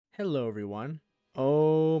Hello everyone.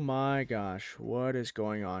 Oh my gosh, what is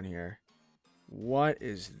going on here? What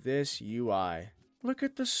is this UI? Look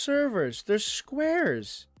at the servers, they're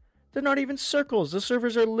squares. They're not even circles, the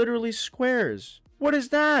servers are literally squares. What is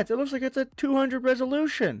that? It looks like it's a 200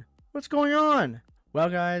 resolution. What's going on?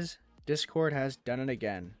 Well guys, Discord has done it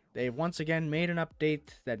again. They've once again made an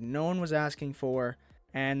update that no one was asking for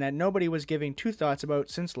and that nobody was giving two thoughts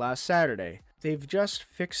about since last Saturday. They've just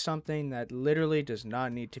fixed something that literally does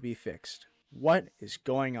not need to be fixed. What is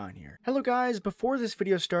going on here? Hello guys, before this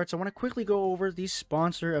video starts, I want to quickly go over the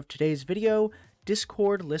sponsor of today's video,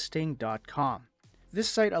 discordlisting.com. This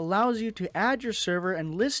site allows you to add your server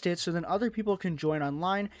and list it so then other people can join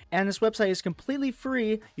online, and this website is completely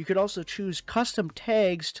free. You could also choose custom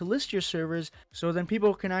tags to list your servers so then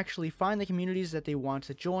people can actually find the communities that they want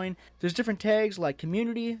to join. There's different tags like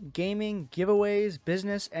community, gaming, giveaways,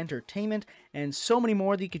 business, entertainment, and so many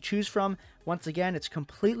more that you could choose from. Once again, it's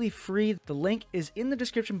completely free. The link is in the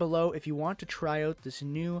description below if you want to try out this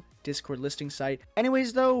new Discord listing site.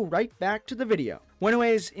 Anyways though, right back to the video. Well,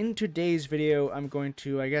 anyways, in today's video, I'm going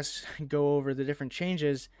to, go over the different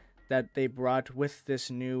changes that they brought with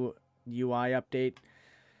this new UI update.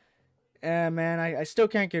 Man, I still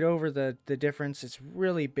can't get over the difference. It's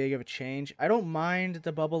really big of a change. I don't mind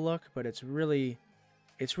the bubble look, but it's really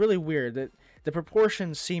weird. The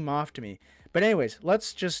proportions seem off to me. But anyways,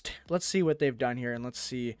 let's see what they've done here and let's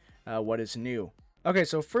see what is new. Okay,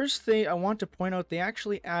 so first thing I want to point out, they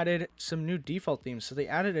actually added some new default themes. So they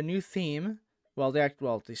added a new theme. Well, they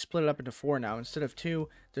split it up into 4 now. Instead of 2,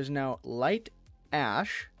 there's now light,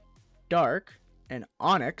 ash, dark, and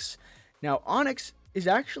onyx. Now, onyx is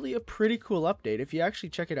actually a pretty cool update. If you actually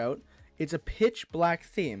check it out, it's a pitch black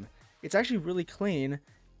theme. It's actually really clean,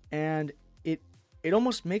 and it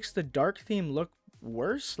almost makes the dark theme look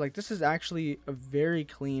worse. Like, this is actually a very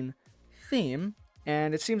clean theme,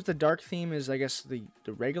 and it seems the dark theme is, I guess, the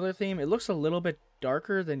regular theme. It looks a little bit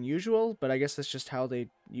darker than usual, but I guess that's just how they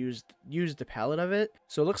used the palette of it.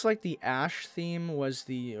 So it looks like the ash theme was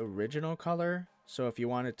the original color. So if you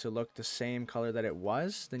wanted to look the same color that it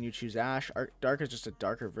was, then you choose ash. Dark is just a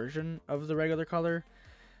darker version of the regular color.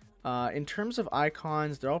 In terms of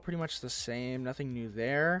icons, they're all pretty much the same, nothing new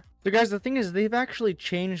there. So guys, the thing is, they've actually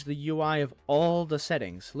changed the UI of all the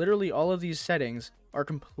settings. Literally all of these settings are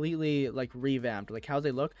completely like revamped, like how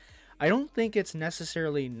they look. I don't think it's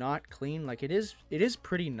necessarily not clean. Like it is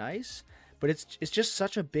pretty nice, but it's just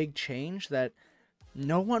such a big change that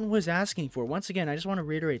no one was asking for. Once again, I just want to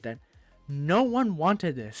reiterate that no one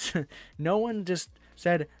wanted this. No one just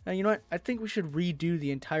said, you know what, I think we should redo the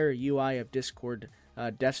entire UI of Discord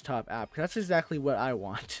desktop app. That's exactly what I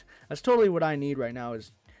want. That's totally what I need right now,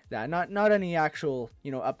 is that, not any actual,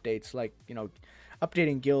 updates like,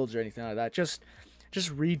 updating guilds or anything like that. Just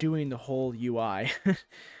redoing the whole UI.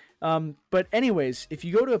 But anyways, if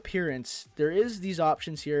you go to appearance, there is these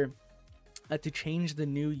options here to change the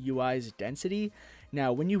new UI's density.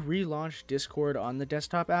 Now, when you relaunch Discord on the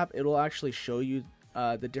desktop app, it'll actually show you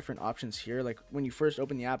the different options here. Like when you first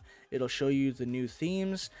open the app, it'll show you the new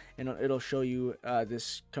themes, and it'll show you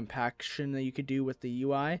this compaction that you could do with the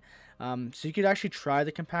UI. So you could actually try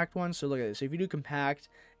the compact one. So look at this. So if you do compact,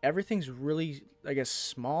 everything's really, I guess,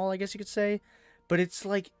 small, I guess you could say. But it's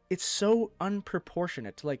like, it's so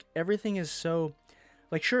unproportionate. Like everything is so,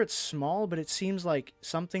 like, sure, it's small, but it seems like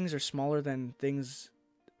some things are smaller than things,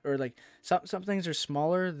 or like some things are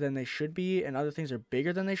smaller than they should be, and other things are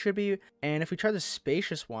bigger than they should be. And if we try the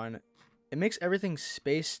spacious one, it makes everything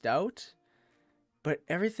spaced out, but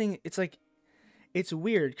everything, it's like, it's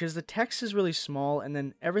weird because the text is really small and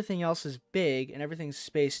then everything else is big and everything's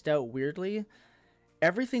spaced out weirdly.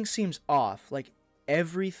 Everything seems off. Like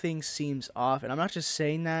everything seems off, and I'm not just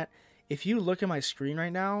saying that. If you look at my screen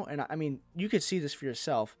right now, and I mean, you could see this for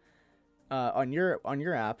yourself on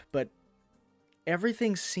your app, but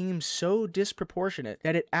everything seems so disproportionate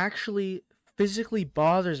that it actually physically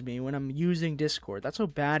bothers me when I'm using Discord. That's how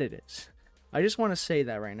bad it is. I just want to say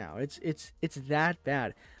that right now. It's that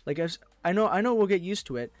bad. Like, I know we'll get used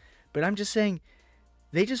to it, but I'm just saying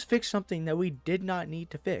they just fixed something that we did not need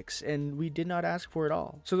to fix, and we did not ask for it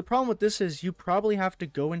all. So the problem with this is you probably have to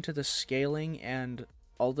go into the scaling and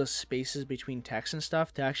all the spaces between text and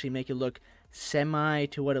stuff to actually make it look semi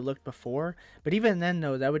to what it looked before. But even then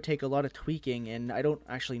though, that would take a lot of tweaking, and I don't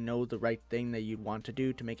actually know the right thing that you'd want to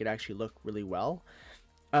do to make it actually look really well.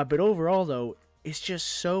 But overall though, it's just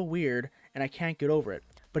so weird and I can't get over it.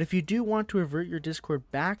 But if you do want to revert your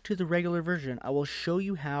Discord back to the regular version, I will show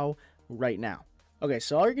you how right now. Okay,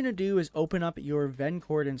 so all you're going to do is open up your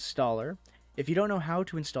Vencord installer, If you don't know how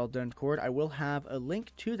to install Discord, I will have a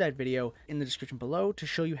link to that video in the description below to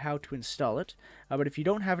show you how to install it. But if you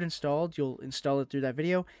don't have it installed, you'll install it through that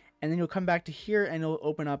video, and then you'll come back to here and it'll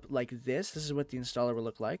open up like this. This is what the installer will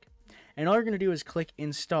look like. And all you're going to do is click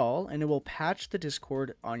install, and it will patch the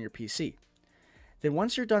Discord on your PC. Then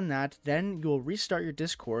once you're done that, then you'll restart your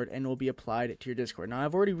Discord and it will be applied to your Discord. Now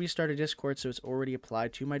I've already restarted Discord, so it's already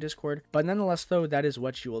applied to my Discord. But nonetheless though, that is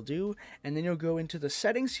what you will do. And then you'll go into the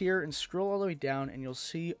settings here and scroll all the way down, and you'll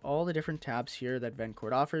see all the different tabs here that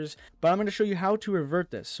Vencord offers. But I'm going to show you how to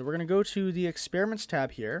revert this. So we're going to go to the experiments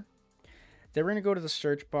tab here. Then we're going to go to the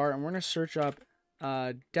search bar and we're going to search up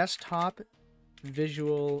desktop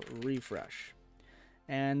visual refresh.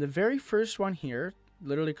 And the very first one here,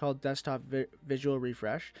 literally called desktop visual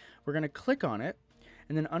refresh, we're going to click on it,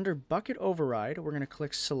 and then under bucket override we're going to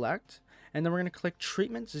click select, and then we're going to click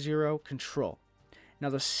treatment 0 control. Now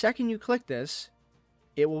the second you click this,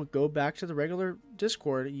 it will go back to the regular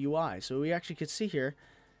Discord UI. So we actually could see here,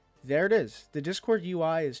 there it is, the Discord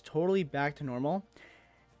UI is totally back to normal.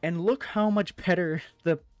 And look how much better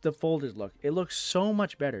the folders look. It looks so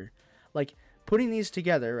much better. Like putting these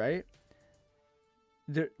together, right?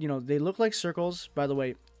 They look like circles. By the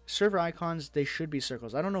way, server icons, they should be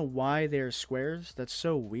circles. I don't know why they're squares. That's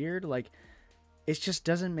so weird. Like, it just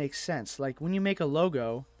doesn't make sense. Like, when you make a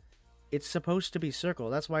logo, it's supposed to be circle.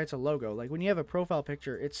 That's why it's a logo. Like, when you have a profile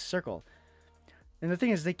picture, it's circle. And the thing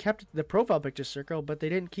is, they kept the profile picture circle, but they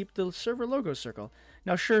didn't keep the server logo circle.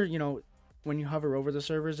 Now, sure, when you hover over the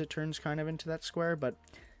servers, it turns kind of into that square, but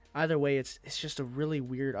either way, it's just a really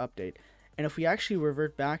weird update. And if we actually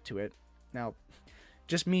revert back to it, now,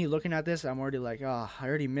 just me looking at this, I'm already like, oh, I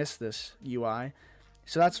already missed this UI.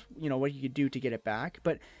 So that's, what you could do to get it back.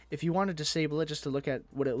 But if you want to disable it just to look at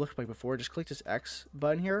what it looked like before, just click this X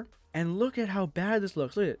button here. And look at how bad this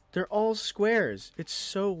looks. Look at it. They're all squares. It's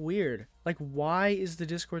so weird. Like, why is the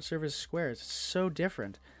Discord server squares? It's so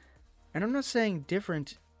different. And I'm not saying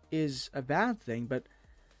different is a bad thing, but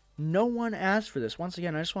no one asked for this. Once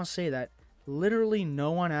again, I just want to say that literally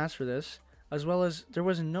no one asked for this, as well as there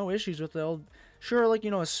was no issues with the old. Sure, like,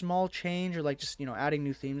 a small change, or like just, adding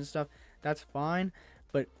new themes and stuff, that's fine.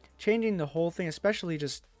 But changing the whole thing, especially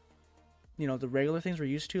just, the regular things we're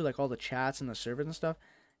used to, like all the chats and the servers and stuff,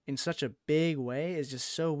 in such a big way is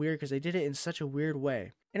just so weird, because they did it in such a weird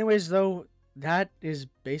way. Anyways, though, that is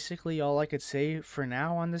basically all I could say for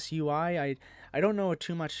now on this UI. I don't know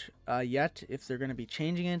too much yet, if they're going to be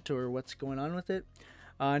changing it or what's going on with it.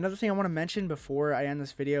 Another thing I want to mention before I end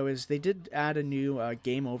this video is they did add a new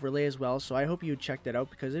game overlay as well, so I hope you check that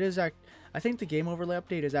out, because it is I think the game overlay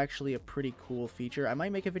update is actually a pretty cool feature. I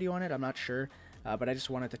might make a video on it, I'm not sure, but I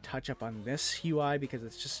just wanted to touch up on this UI because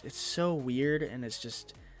it's so weird, and it's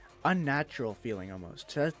just unnatural feeling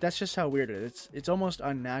almost. So that's just how weird it is. It's almost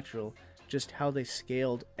unnatural just how they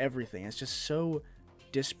scaled everything. It's just so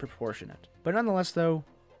disproportionate. But nonetheless though,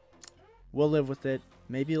 we'll live with it.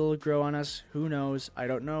 Maybe it'll grow on us. Who knows? I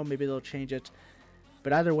don't know. Maybe they'll change it.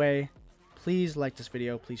 But either way, please like this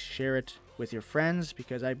video. Please share it with your friends,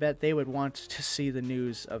 because I bet they would want to see the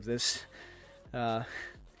news of this update,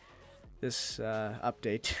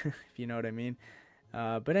 if you know what I mean.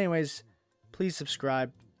 But anyways, please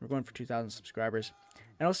subscribe. We're going for 2,000 subscribers.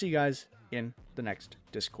 And I'll see you guys in the next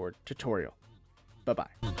Discord tutorial. Bye-bye.